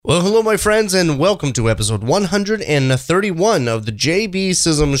Well, hello, my friends, and welcome to episode 131 of the JB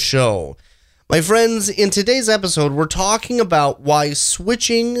Sism Show. My friends, in today's episode, we're talking about why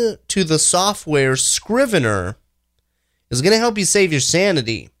switching to the software Scrivener is going to help you save your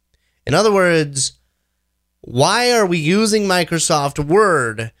sanity. In other words, why are we using Microsoft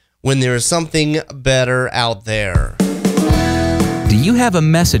Word when there is something better out there? Do you have a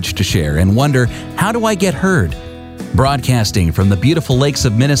message to share and wonder, how do I get heard? Broadcasting from the beautiful lakes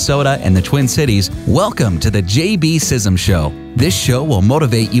of Minnesota and the Twin Cities, welcome to the JB Sism Show. This show will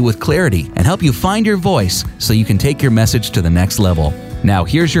motivate you with clarity and help you find your voice so you can take your message to the next level. Now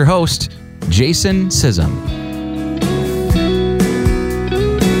here's your host, Jason Sism.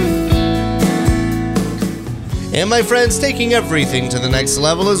 And my friends, taking everything to the next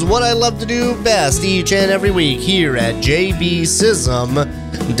level is what I love to do best each and every week here at jbsism.com.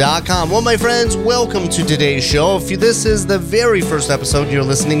 Well, my friends, welcome to today's show. If this is the very first episode you're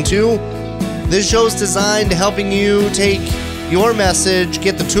listening to, this show is designed to helping you take your message,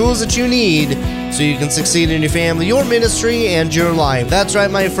 get the tools that you need so you can succeed in your family, your ministry, and your life. That's right,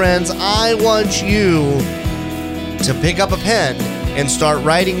 my friends. I want you to pick up a pen and start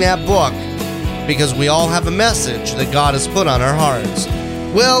writing that book, because we all have a message that God has put on our hearts.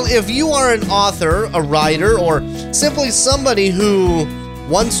 Well, if you are an author, a writer, or simply somebody who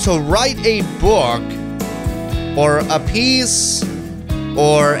wants to write a book or a piece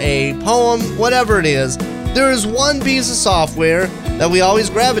or a poem, whatever it is, there is one piece of software that we always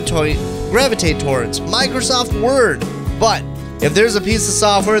gravitate towards, Microsoft Word. But if there's a piece of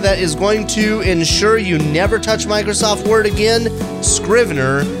software that is going to ensure you never touch Microsoft Word again,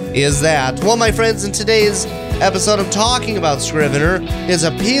 Scrivener is that. Well, my friends, in today's episode of talking about Scrivener is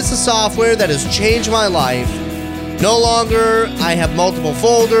a piece of software that has changed my life. No longer I have multiple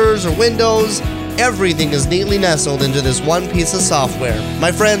folders or windows. Everything is neatly nestled into this one piece of software.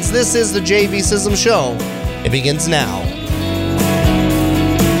 My friends, this is the JB Sism Show. It begins now.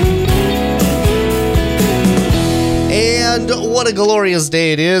 And what a glorious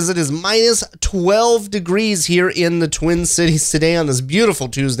day it is. It is minus 12 degrees here in the Twin Cities today on this beautiful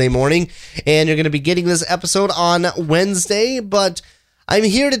Tuesday morning. And you're going to be getting this episode on Wednesday. But I'm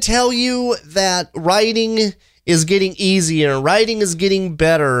here to tell you that writing is getting easier. Writing is getting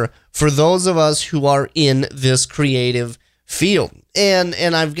better for those of us who are in this creative field. And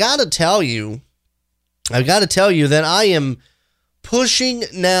I've got to tell you that I am pushing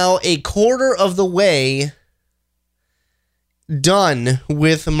now a quarter of the way done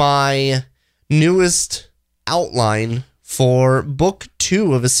with my newest outline for book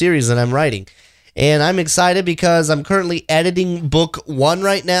 2 of a series that I'm writing. And I'm excited because I'm currently editing book 1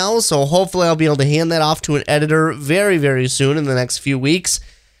 right now, so hopefully I'll be able to hand that off to an editor very, very soon in the next few weeks.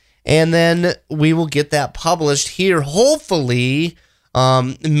 And then we will get that published here, hopefully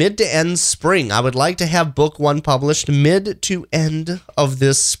mid to end spring. I would like to have book 1 published mid to end of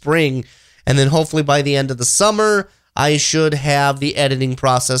this spring. And then hopefully by the end of the summer, I should have the editing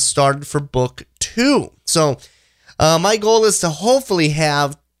process started for book 2. So my goal is to hopefully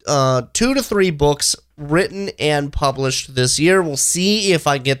have 2 to 3 books written and published this year. We'll see if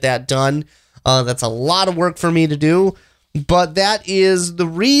I get that done. That's a lot of work for me to do, but that is the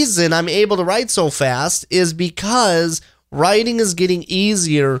reason I'm able to write so fast, is because writing is getting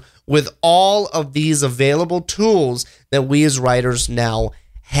easier with all of these available tools that we as writers now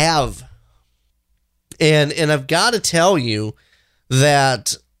have. And I've got to tell you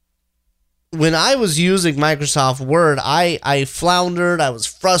that when I was using Microsoft Word, I floundered, I was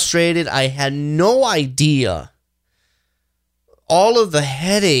frustrated, I had no idea all of the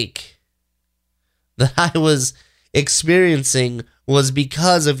headache that I was experiencing was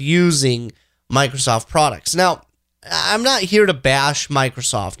because of using Microsoft products. Now, I'm not here to bash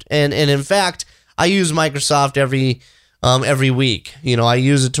Microsoft, and in fact, I use Microsoft every week. You know, I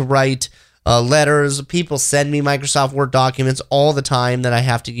use it to write letters. People send me Microsoft Word documents all the time that I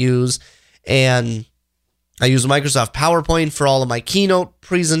have to use. And I use Microsoft PowerPoint for all of my keynote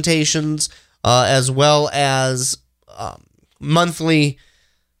presentations, as well as monthly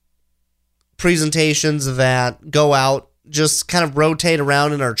presentations that go out, just kind of rotate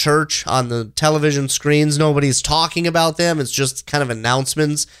around in our church on the television screens. Nobody's talking about them. It's just kind of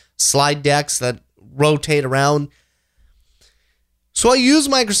announcements, slide decks that rotate around. So I use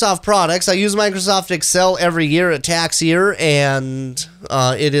Microsoft products. I use Microsoft Excel every year at tax year, and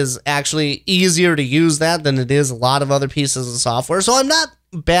it is actually easier to use that than it is a lot of other pieces of software. So I'm not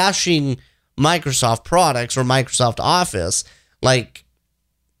bashing Microsoft products or Microsoft Office like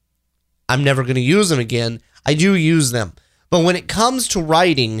I'm never going to use them again. I do use them. But when it comes to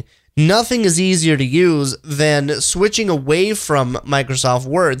writing, Nothing is easier to use than switching away from Microsoft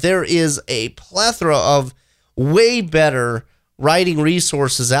Word. There is a plethora of way better writing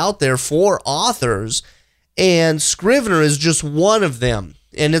resources out there for authors, and Scrivener is just one of them.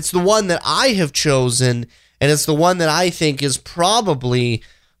 And it's the one that I have chosen, and it's the one that I think is probably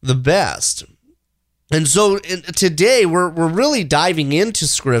the best. And so today we're really diving into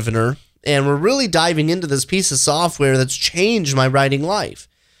Scrivener, and we're really diving into this piece of software that's changed my writing life.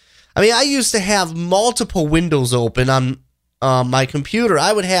 I mean, I used to have multiple windows open on my computer.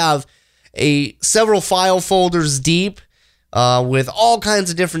 I would have several file folders deep with all kinds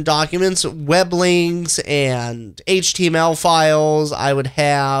of different documents, web links and HTML files. I would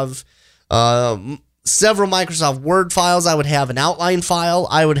have several Microsoft Word files. I would have an outline file.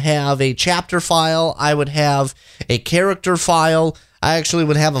 I would have a chapter file. I would have a character file. I actually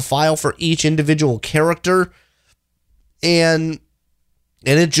would have a file for each individual character. And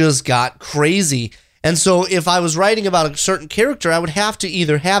it just got crazy. And so if I was writing about a certain character, I would have to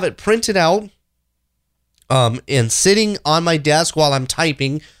either have it printed out and sitting on my desk while I'm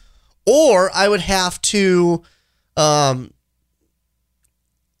typing, or I would have to have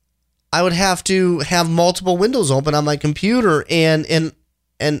multiple windows open on my computer, and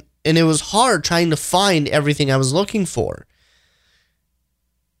it was hard trying to find everything I was looking for.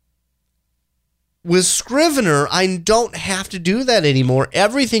 With Scrivener, I don't have to do that anymore.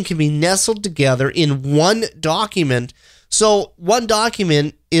 Everything can be nestled together in one document. So one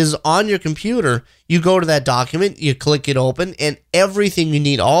document is on your computer. You go to that document, you click it open, and everything you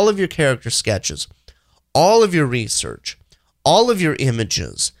need, all of your character sketches, all of your research, all of your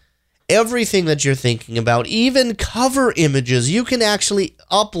images, everything that you're thinking about, even cover images. You can actually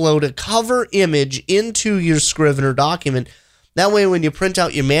upload a cover image into your Scrivener document. That way, when you print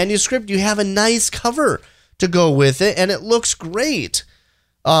out your manuscript, you have a nice cover to go with it, and it looks great.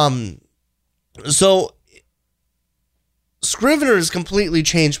 So Scrivener has completely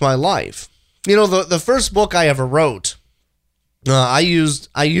changed my life. You know, the first book I ever wrote, I used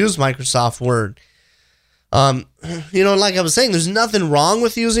Microsoft Word. You know, like I was saying, there's nothing wrong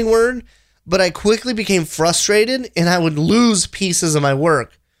with using Word, but I quickly became frustrated, and I would lose pieces of my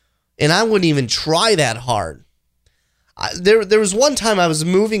work, and I wouldn't even try that hard. There was one time I was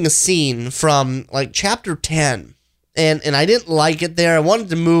moving a scene from like chapter 10, and I didn't like it there. I wanted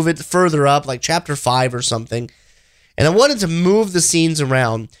to move it further up, like chapter 5 or something, and I wanted to move the scenes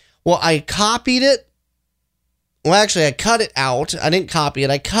around. Well, I copied it. Well, actually, I cut it out. I didn't copy it.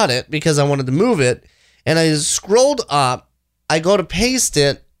 I cut it because I wanted to move it, and I scrolled up. I go to paste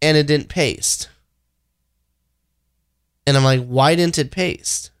it, and it didn't paste. And I'm like, why didn't it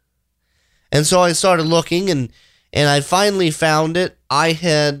paste? And so I started looking, and I finally found it. I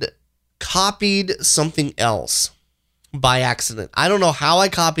had copied something else by accident. I don't know how I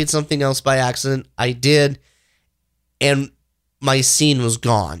copied something else by accident. I did, and my scene was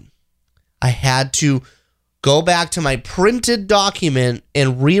gone. I had to go back to my printed document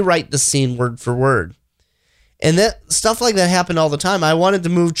and rewrite the scene word for word. And that stuff like that happened all the time. I wanted to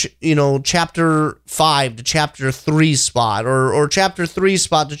move, chapter 5 to chapter 3 spot, or chapter 3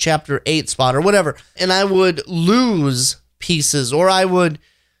 spot to chapter 8 spot, or whatever. And I would lose pieces, or I would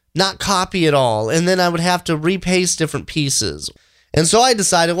not copy it all, and then I would have to repaste different pieces. And so I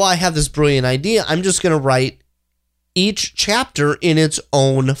decided, well, I have this brilliant idea. I'm just going to write each chapter in its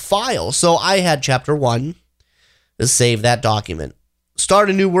own file. So I had chapter 1, to save that document. Start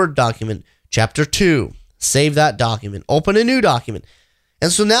a new Word document. Chapter 2. Save that document, open a new document.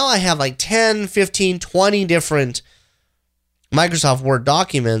 And so now I have like 10, 15, 20 different Microsoft Word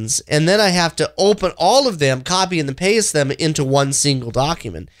documents, and then I have to open all of them, copy and paste them into one single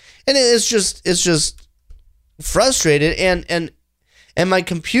document. And it's just frustrated, and my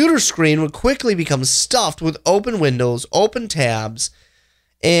computer screen would quickly become stuffed with open windows, open tabs,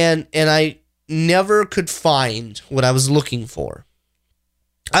 and I never could find what I was looking for.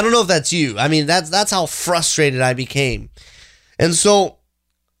 I don't know if that's you. I mean, that's how frustrated I became. And so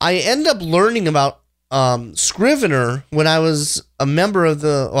I ended up learning about Scrivener when I was a member of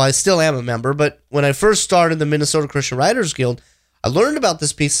I still am a member, but when I first started the Minnesota Christian Writers Guild, I learned about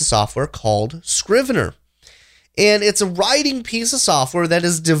this piece of software called Scrivener. And it's a writing piece of software that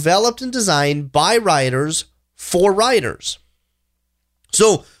is developed and designed by writers for writers.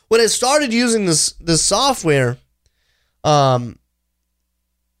 So when I started using this software,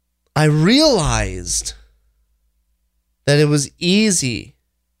 I realized that it was easy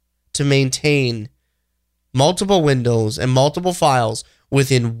to maintain multiple windows and multiple files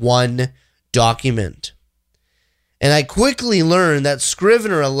within one document. And I quickly learned that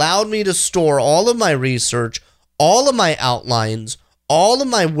Scrivener allowed me to store all of my research, all of my outlines, all of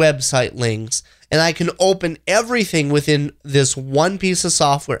my website links, and I can open everything within this one piece of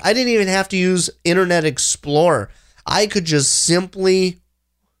software. I didn't even have to use Internet Explorer. I could just simply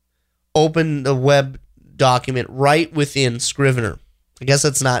open the web document right within Scrivener. I guess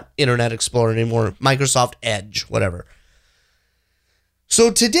it's not Internet Explorer anymore. Microsoft Edge, whatever.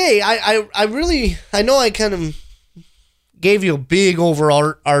 So today, I know I kind of gave you a big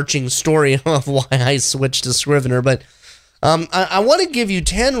overarching story of why I switched to Scrivener, but I want to give you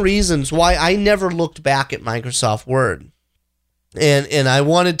 10 reasons why I never looked back at Microsoft Word. And I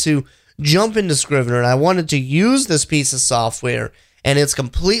wanted to jump into Scrivener, and I wanted to use this piece of software, and it's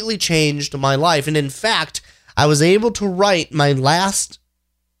completely changed my life. And in fact, I was able to write my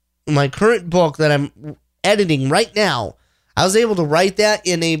current book that I'm editing right now. I was able to write that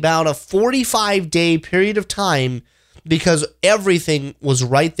in about a 45-day period of time because everything was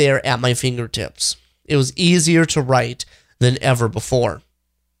right there at my fingertips. It was easier to write than ever before.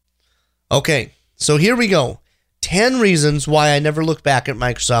 Okay, so here we go. 10 reasons why I never look back at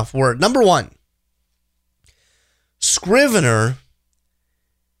Microsoft Word. Number 1, Scrivener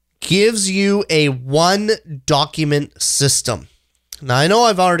gives you a one-document system. Now, I know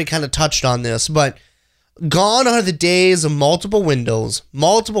I've already kind of touched on this, but gone are the days of multiple windows,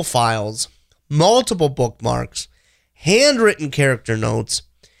 multiple files, multiple bookmarks, handwritten character notes.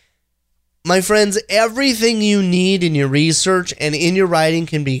 My friends, everything you need in your research and in your writing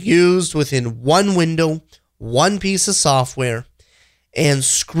can be used within one window, one piece of software, and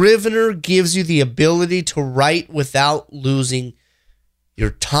Scrivener gives you the ability to write without losing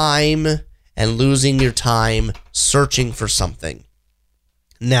your time and losing your time searching for something.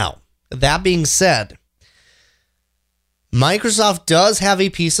 Now, that being said, Microsoft does have a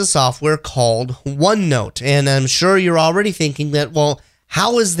piece of software called OneNote, and I'm sure you're already thinking that, well,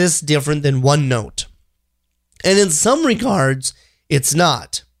 how is this different than OneNote? And in some regards, it's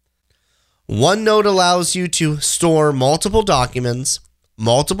not. OneNote allows you to store multiple documents,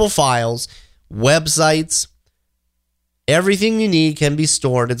 multiple files, websites. Everything you need can be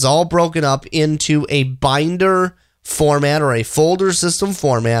stored. It's all broken up into a binder format or a folder system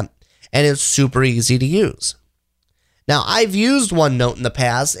format, and it's super easy to use. Now, I've used OneNote in the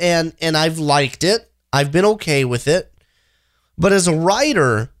past, and I've liked it. I've been okay with it. But as a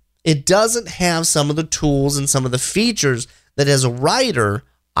writer, it doesn't have some of the tools and some of the features that as a writer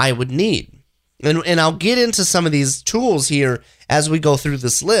I would need. And I'll get into some of these tools here as we go through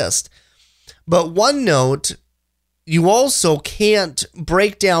this list. But OneNote, you also can't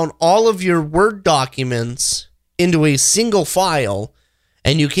break down all of your Word documents into a single file,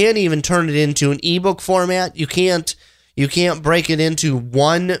 and you can't even turn it into an ebook format. You can't break it into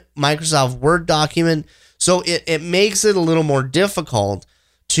one Microsoft Word document. So it makes it a little more difficult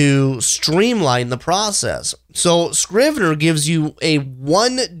to streamline the process. So Scrivener gives you a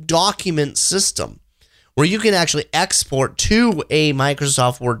one document system where you can actually export to a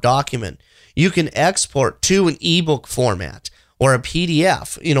Microsoft Word document. You can export to an ebook format or a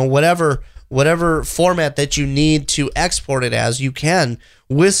PDF, whatever format that you need to export it as, you can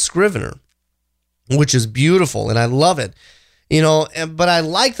with Scrivener, which is beautiful, and I love it. But I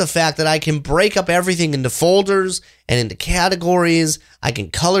like the fact that I can break up everything into folders and into categories. I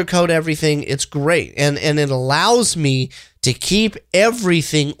can color code everything. It's great. And it allows me to keep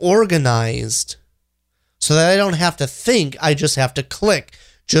everything organized so that I don't have to think. I just have to click.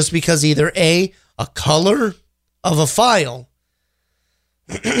 Just because either a color of a file,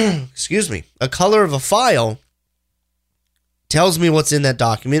 a color of a file tells me what's in that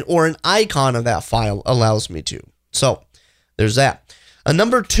document, or an icon of that file allows me to. So there's that.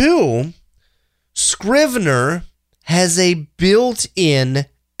 Number 2, Scrivener has a built-in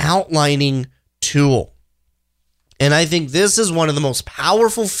outlining tool. And I think this is one of the most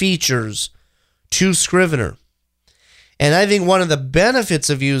powerful features to Scrivener. And I think one of the benefits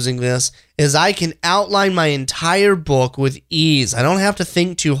of using this is I can outline my entire book with ease. I don't have to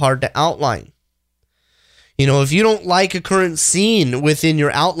think too hard to outline. If you don't like a current scene within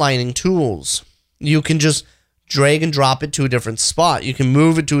your outlining tools, you can just drag and drop it to a different spot. You can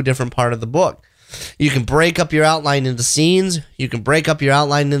move it to a different part of the book. You can break up your outline into scenes. You can break up your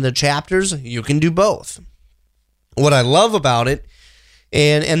outline into chapters. You can do both. What I love about it,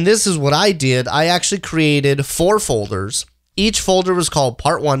 and this is what I did, I actually created 4 folders. Each folder was called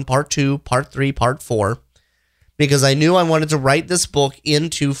Part 1, Part 2, Part 3, Part 4, because I knew I wanted to write this book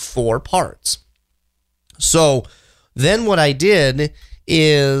into 4 parts. So then what I did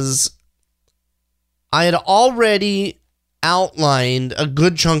is I had already outlined a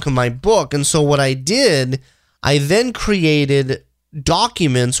good chunk of my book, and so what I did, I then created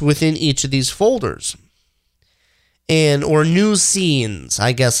documents within each of these folders. or new scenes,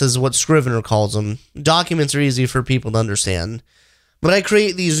 I guess is what Scrivener calls them. Documents are easy for people to understand. But I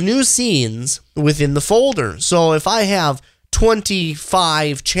create these new scenes within the folder. So if I have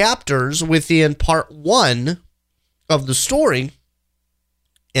 25 chapters within part 1 of the story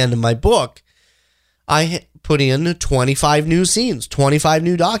and in my book, I put in 25 new scenes, 25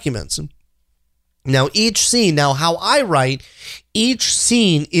 new documents. Now how I write, each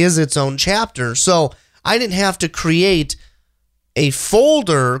scene is its own chapter. So I didn't have to create a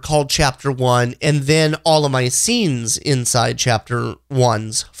folder called Chapter 1 and then all of my scenes inside Chapter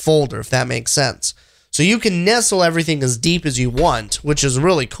 1's folder, if that makes sense. So you can nestle everything as deep as you want, which is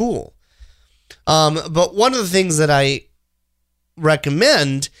really cool. But one of the things that I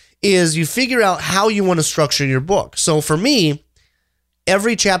recommend is you figure out how you want to structure your book. So for me,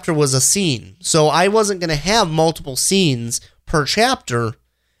 every chapter was a scene. So I wasn't going to have multiple scenes per chapter.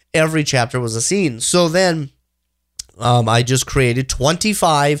 Every chapter was a scene. So then I just created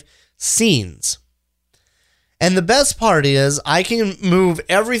 25 scenes. And the best part is I can move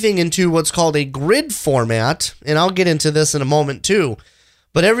everything into what's called a grid format. And I'll get into this in a moment too.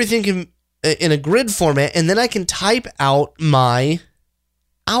 But everything can in a grid format. And then I can type out my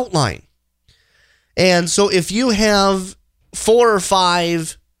outline. And so if you have 4 or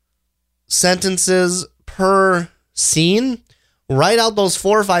 5 sentences per scene, write out those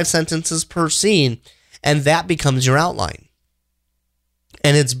 4 or 5 sentences per scene, and that becomes your outline.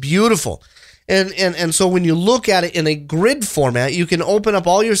 And it's beautiful. And so when you look at it in a grid format, you can open up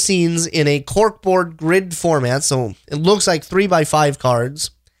all your scenes in a corkboard grid format. So it looks like 3x5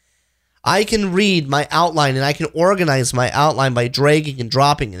 cards. I can read my outline and I can organize my outline by dragging and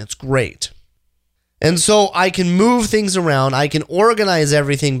dropping, and it's great. And so I can move things around. I can organize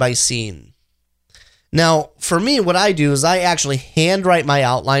everything by scene. Now, for me, what I do is I actually handwrite my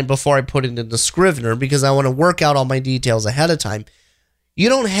outline before I put it into Scrivener because I want to work out all my details ahead of time. You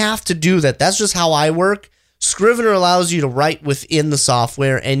don't have to do that. That's just how I work. Scrivener allows you to write within the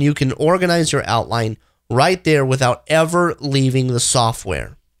software, and you can organize your outline right there without ever leaving the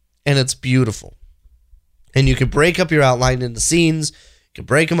software. And it's beautiful. And you can break up your outline into scenes. You can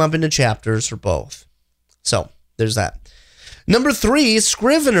break them up into chapters or both. So, there's that. Number 3,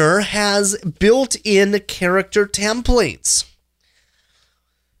 Scrivener has built-in character templates.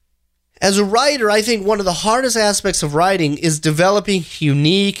 As a writer, I think one of the hardest aspects of writing is developing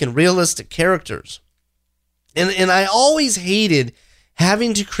unique and realistic characters. And I always hated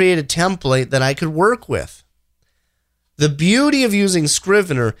having to create a template that I could work with. The beauty of using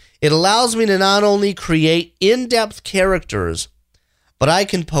Scrivener, it allows me to not only create in-depth characters, but I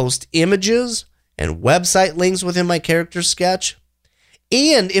can post images and website links within my character sketch.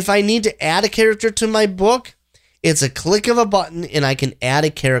 And if I need to add a character to my book, it's a click of a button and I can add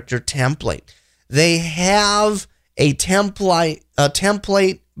a character template. They have a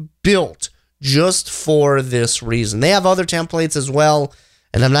template built just for this reason. They have other templates as well,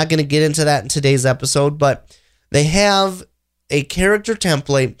 and I'm not going to get into that in today's episode, but they have a character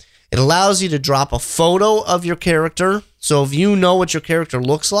template. It allows you to drop a photo of your character. So if you know what your character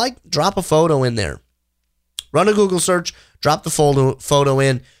looks like, drop a photo in there. Run a Google search, drop the photo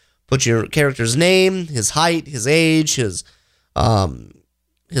in, put your character's name, his height, his age, his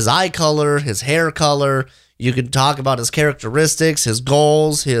eye color, his hair color. You can talk about his characteristics, his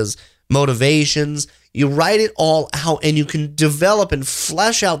goals, his motivations. You write it all out, and you can develop and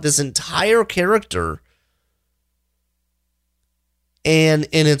flesh out this entire character. And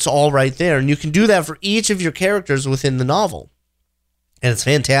it's all right there. And you can do that for each of your characters within the novel. And it's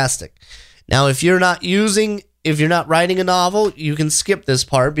fantastic. Now, if you're not writing a novel, you can skip this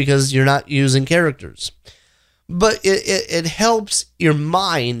part because you're not using characters. But it helps your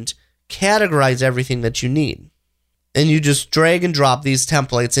mind categorize everything that you need. And you just drag and drop these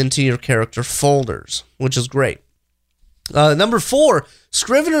templates into your character folders, which is great. Number 4,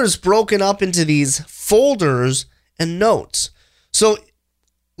 Scrivener is broken up into these folders and notes. So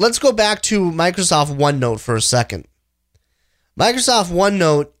let's go back to Microsoft OneNote for a second. Microsoft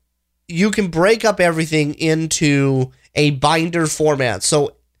OneNote, you can break up everything into a binder format.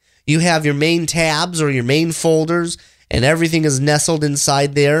 So you have your main tabs or your main folders, and everything is nestled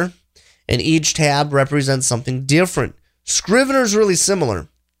inside there, and each tab represents something different. Scrivener is really similar.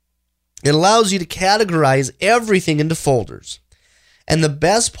 It allows you to categorize everything into folders. And the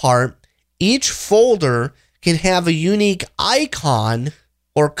best part, each folder can have a unique icon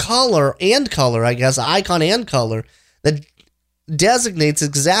or icon and color that designates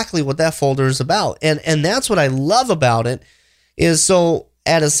exactly what that folder is about. And that's what I love about it, is so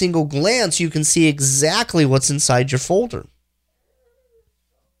at a single glance, you can see exactly what's inside your folder.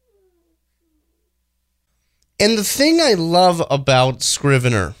 And the thing I love about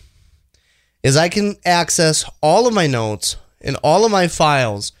Scrivener is I can access all of my notes and all of my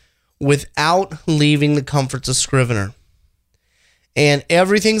files without leaving the comforts of Scrivener. And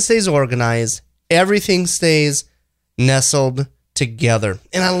everything stays organized. Everything stays nestled together.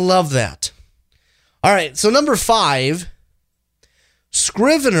 And I love that. All right, so number 5,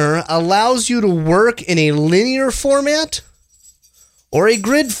 Scrivener allows you to work in a linear format or a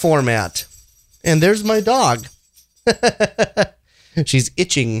grid format. And there's my dog. She's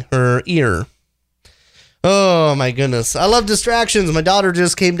itching her ear. Oh my goodness. I love distractions. My daughter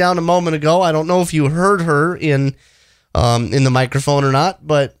just came down a moment ago. I don't know if you heard her in the microphone or not,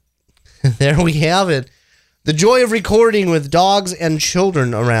 but there we have it. The joy of recording with dogs and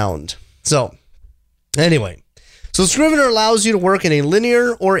children around. So, anyway. So Scrivener allows you to work in a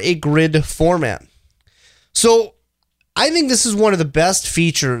linear or a grid format. So, I think this is one of the best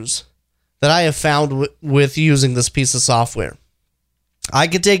features that I have found with using this piece of software. I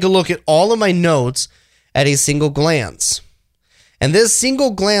can take a look at all of my notes at a single glance. And this single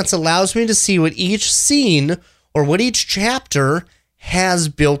glance allows me to see what each scene or what each chapter has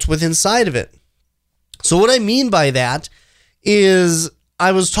built with inside of it. So what I mean by that is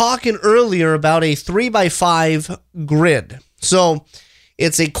I was talking earlier about a 3x5 grid. So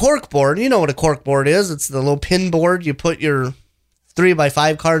it's a cork board. You know what a cork board is. It's the little pin board you put your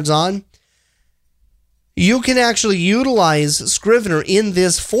 3x5 cards on. You can actually utilize Scrivener in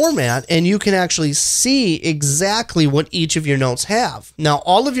this format, and you can actually see exactly what each of your notes have. Now,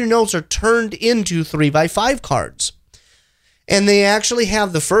 all of your notes are turned into 3x5 cards, and they actually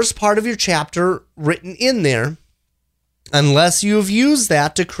have the first part of your chapter written in there, unless you've used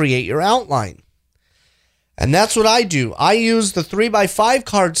that to create your outline. And that's what I do. I use the 3x5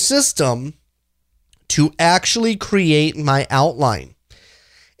 card system to actually create my outline.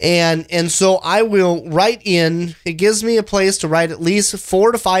 And so I will write in, it gives me a place to write at least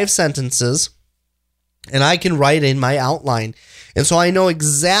 4 to 5 sentences, and I can write in my outline. And so I know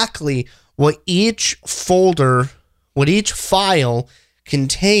exactly what each folder, what each file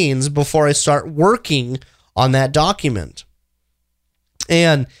contains before I start working on that document.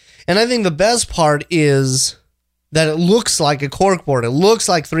 And I think the best part is that it looks like a corkboard. It looks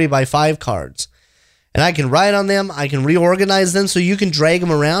like 3x5 cards. And I can write on them. I can reorganize them so you can drag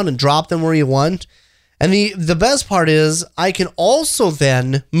them around and drop them where you want. And the best part is I can also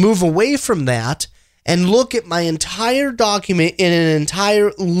then move away from that and look at my entire document in an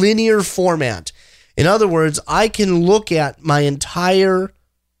entire linear format. In other words, I can look at my entire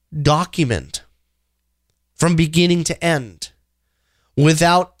document from beginning to end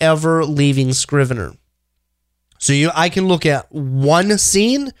without ever leaving Scrivener. So I can look at one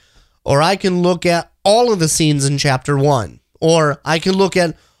scene, or I can look at all of the scenes in chapter 1, or I can look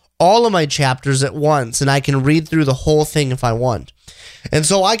at all of my chapters at once, and I can read through the whole thing if I want. And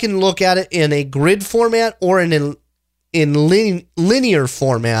so I can look at it in a grid format or in linear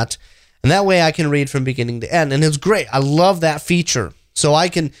format, and that way I can read from beginning to end. And it's great. I love that feature. So I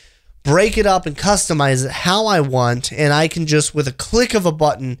can break it up and customize it how I want, and I can just, with a click of a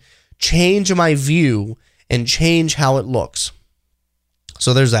button, change my view and change how it looks.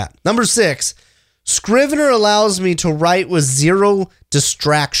 So there's that. Number 6, Scrivener allows me to write with 0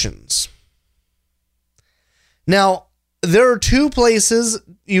 distractions. Now, there are 2 places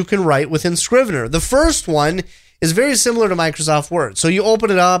you can write within Scrivener. The first one is very similar to Microsoft Word. So you open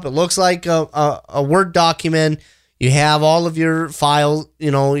it up, it looks like a Word document. You have all of your files,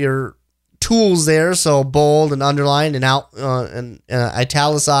 your tools there, so bold and underline and out and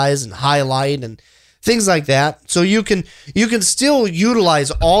italicize and highlight and things like that. So you can still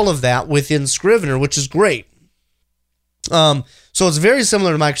utilize all of that within Scrivener, which is great. So it's very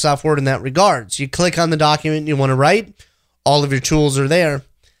similar to Microsoft Word in that regards. You click on the document you want to write, all of your tools are there.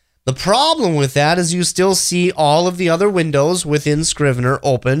 The problem with that is you still see all of the other windows within Scrivener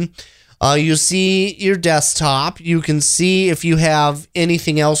open. You see your desktop. You can see if you have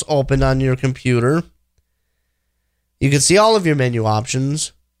anything else open on your computer. You can see all of your menu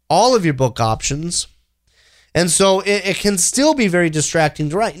options, all of your book options. And so it can still be very distracting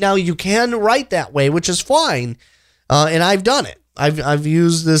to write. Now, you can write that way, which is fine. And I've done it. I've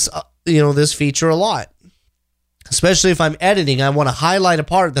used this, this feature a lot. Especially if I'm editing, I want to highlight a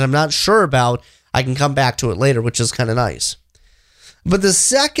part that I'm not sure about. I can come back to it later, which is kind of nice. But the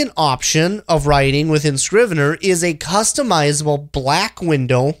second option of writing within Scrivener is a customizable black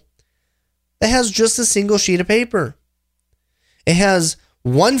window that has just a single sheet of paper. It has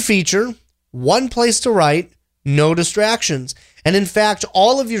one feature, one place to write, no distractions. And in fact,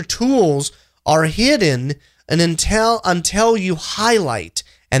 all of your tools are hidden until you highlight,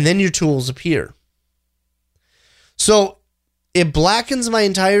 and then your tools appear. So it blackens my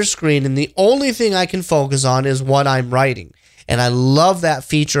entire screen, and the only thing I can focus on is what I'm writing. And I love that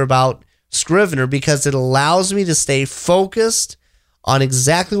feature about Scrivener because it allows me to stay focused on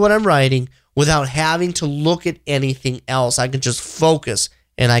exactly what I'm writing without having to look at anything else. I can just focus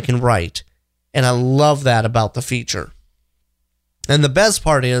and I can write. And I love that about the feature. And the best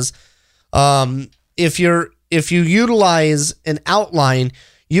part is, if you utilize an outline,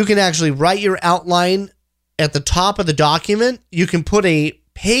 you can actually write your outline at the top of the document. You can put a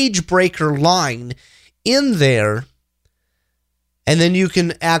page breaker line in there, and then you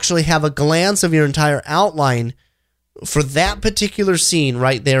can actually have a glance of your entire outline for that particular scene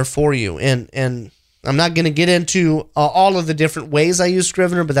right there for you. And I'm not going to get into all of the different ways I use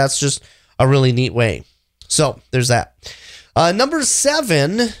Scrivener, but that's just a really neat way. So there's that. Number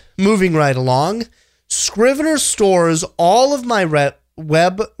 7, moving right along, Scrivener stores all of my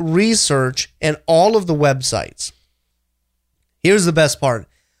web research and all of the websites. Here's the best part.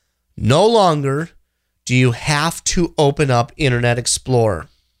 No longer do you have to open up Internet Explorer.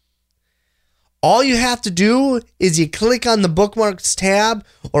 All you have to do is you click on the bookmarks tab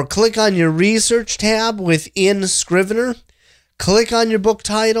or click on your research tab within Scrivener, click on your book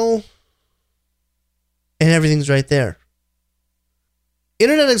title, and everything's right there.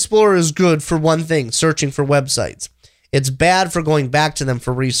 Internet Explorer is good for one thing, searching for websites. It's bad for going back to them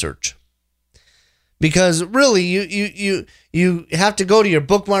for research. Because really, you have to go to your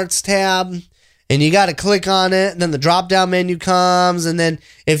bookmarks tab, and you got to click on it, and then the drop-down menu comes, and then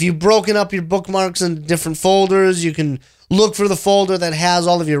if you've broken up your bookmarks into different folders, you can look for the folder that has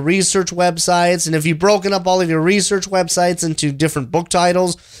all of your research websites, and if you've broken up all of your research websites into different book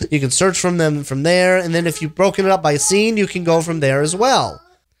titles, you can search from them from there, and then if you've broken it up by scene, you can go from there as well.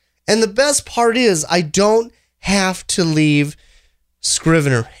 And the best part is, I don't have to leave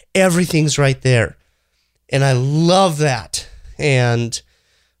Scrivener. Everything's right there. And I love that. And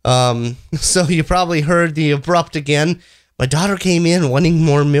so you probably heard the abrupt again. My daughter came in wanting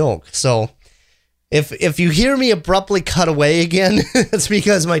more milk. So if you hear me abruptly cut away again, it's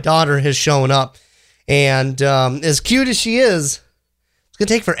because my daughter has shown up. And as cute as she is, it's going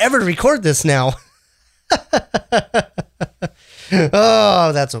to take forever to record this now.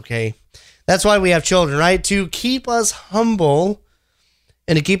 Oh, that's okay. That's why we have children, right? To keep us humble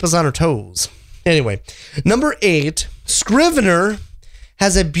and to keep us on our toes. Anyway, number 8, Scrivener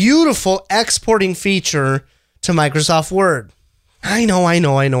has a beautiful exporting feature to Microsoft Word. I know.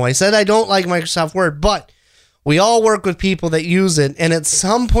 I said I don't like Microsoft Word, but we all work with people that use it, and at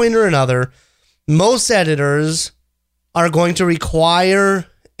some point or another, most editors are going to require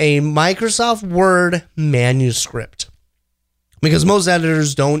a Microsoft Word manuscript because most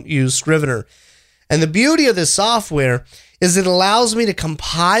editors don't use Scrivener. And the beauty of this software is it allows me to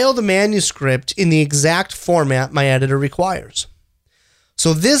compile the manuscript in the exact format my editor requires.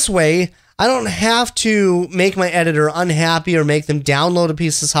 So this way, I don't have to make my editor unhappy or make them download a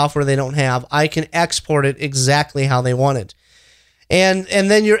piece of software they don't have. I can export it exactly how they want it. And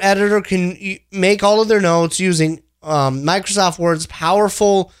then your editor can make all of their notes using Microsoft Word's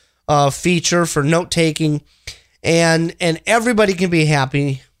powerful feature for note-taking, and everybody can be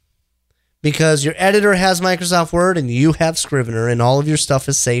happy because your editor has Microsoft Word and you have Scrivener and all of your stuff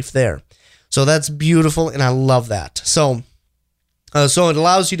is safe there. So that's beautiful, and I love that. So it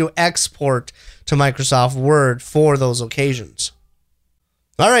allows you to export to Microsoft Word for those occasions.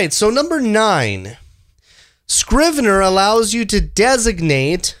 All right, so number 9. Scrivener allows you to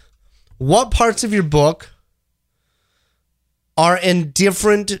designate what parts of your book are in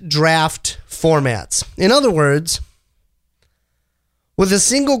different draft formats. In other words, with a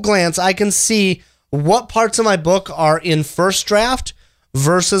single glance, I can see what parts of my book are in first draft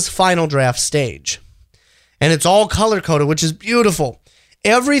versus final draft stage. And it's all color-coded, which is beautiful.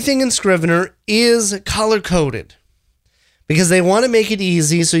 Everything in Scrivener is color-coded because they want to make it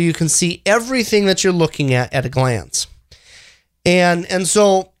easy so you can see everything that you're looking at a glance. And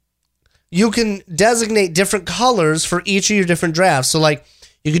so you can designate different colors for each of your different drafts. So like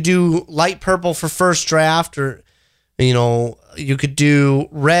you could do light purple for first draft, or you could do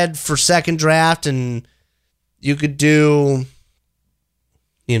red for second draft, and you could do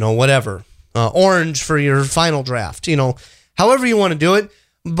whatever. Orange for your final draft, however you want to do it,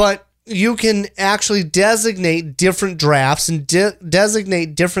 but you can actually designate different drafts and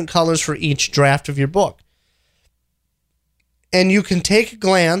designate different colors for each draft of your book. And you can take a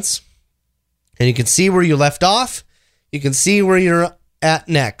glance and you can see where you left off. You can see where you're at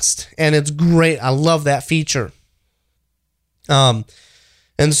next. And it's great. I love that feature. And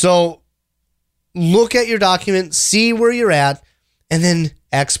so look at your document, see where you're at, and then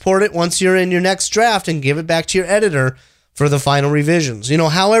export it once you're in your next draft and give it back to your editor for the final revisions.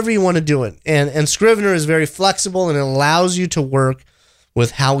 However you want to do it. And Scrivener is very flexible, and it allows you to work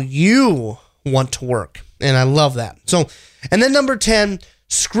with how you want to work. And I love that. So, and then number 10,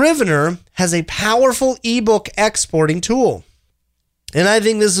 Scrivener has a powerful ebook exporting tool. And I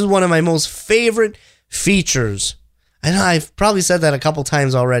think this is one of my most favorite features. I know I've probably said that a couple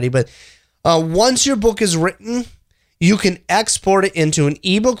times already, but once your book is written, you can export it into an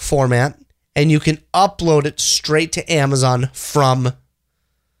ebook format, and you can upload it straight to Amazon from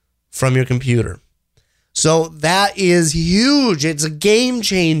your computer. So that is huge. It's a game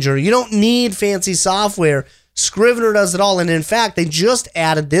changer. You don't need fancy software. Scrivener does it all. And in fact, they just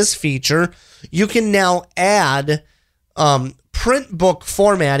added this feature. You can now add print book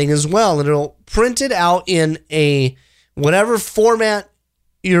formatting as well, and it'll print it out in a whatever format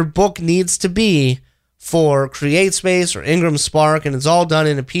your book needs to be for CreateSpace or Ingram Spark, and it's all done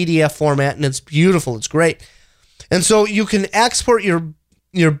in a PDF format, and it's beautiful. It's great. And so you can export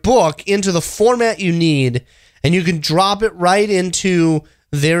your book into the format you need, and you can drop it right into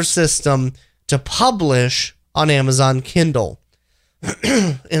their system to publish on Amazon Kindle.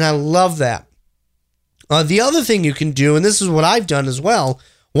 And I love that. The other thing you can do, and this is what I've done as well,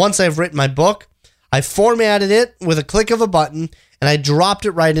 once I've written my book, I formatted it with a click of a button, and I dropped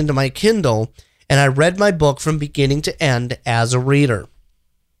it right into my Kindle, and I read my book from beginning to end as a reader.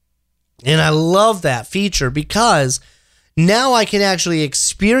 And I love that feature because now I can actually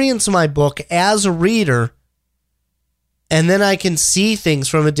experience my book as a reader, and then I can see things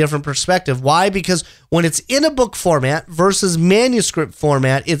from a different perspective. Why? Because when it's in a book format versus manuscript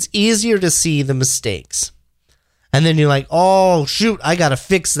format, it's easier to see the mistakes. And then you're like, oh, shoot, I got to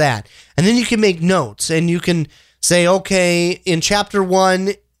fix that. And then you can make notes, and you can say, okay, in chapter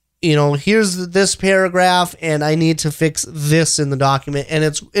 1, here's this paragraph, and I need to fix this in the document. And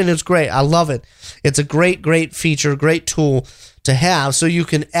it's great. I love it. It's a great feature, great tool to have. So you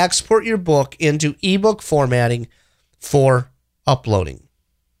can export your book into ebook formatting for uploading.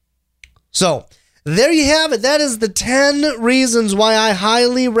 So there you have it. That is the 10 reasons why I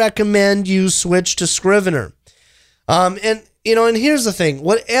highly recommend you switch to Scrivener. And here's the thing,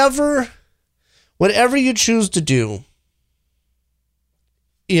 whatever you choose to do,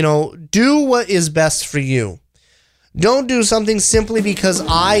 do what is best for you. Don't do something simply because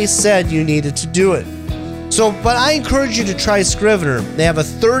I said you needed to do it. But I encourage you to try Scrivener. They have a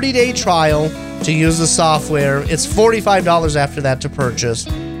 30-day trial to use the software. It's $45 after that to purchase.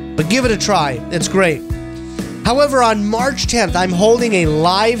 But give it a try. It's great. However, on March 10th, I'm holding a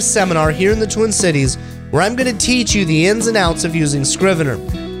live seminar here in the Twin Cities where I'm going to teach you the ins and outs of using Scrivener.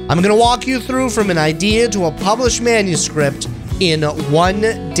 I'm going to walk you through from an idea to a published manuscript in 1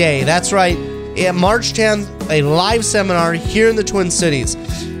 day. That's right. March 10th, a live seminar here in the Twin Cities.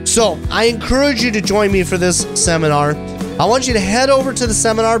 So I encourage you to join me for this seminar. I want you to head over to the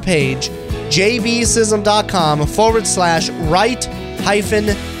seminar page,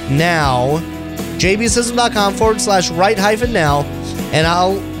 jbsism.com/write-now, jbsism.com/write-now, and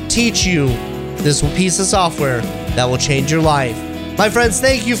I'll teach you this piece of software that will change your life. My friends,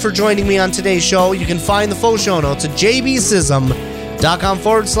 thank you for joining me on today's show. You can find the full show notes at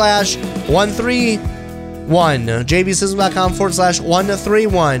jbsism.com/131,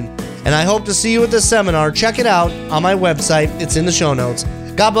 jbsism.com/131. And I hope to see you at the seminar. Check it out on my website. It's in the show notes.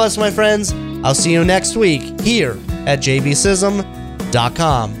 God bless, my friends. I'll see you next week here at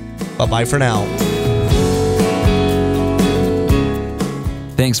jbsism.com. Bye-bye for now.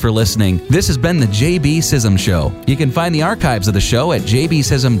 Thanks for listening. This has been the JB Sism Show. You can find the archives of the show at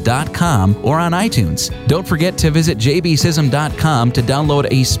jbsism.com or on iTunes. Don't forget to visit jbsism.com to download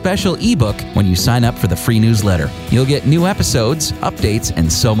a special ebook when you sign up for the free newsletter. You'll get new episodes, updates,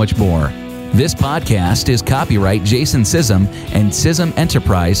 and so much more. This podcast is copyright Jason Sism and Sism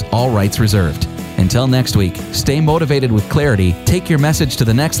Enterprise, all rights reserved. Until next week, stay motivated with clarity, take your message to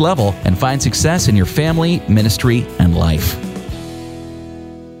the next level, and find success in your family, ministry, and life.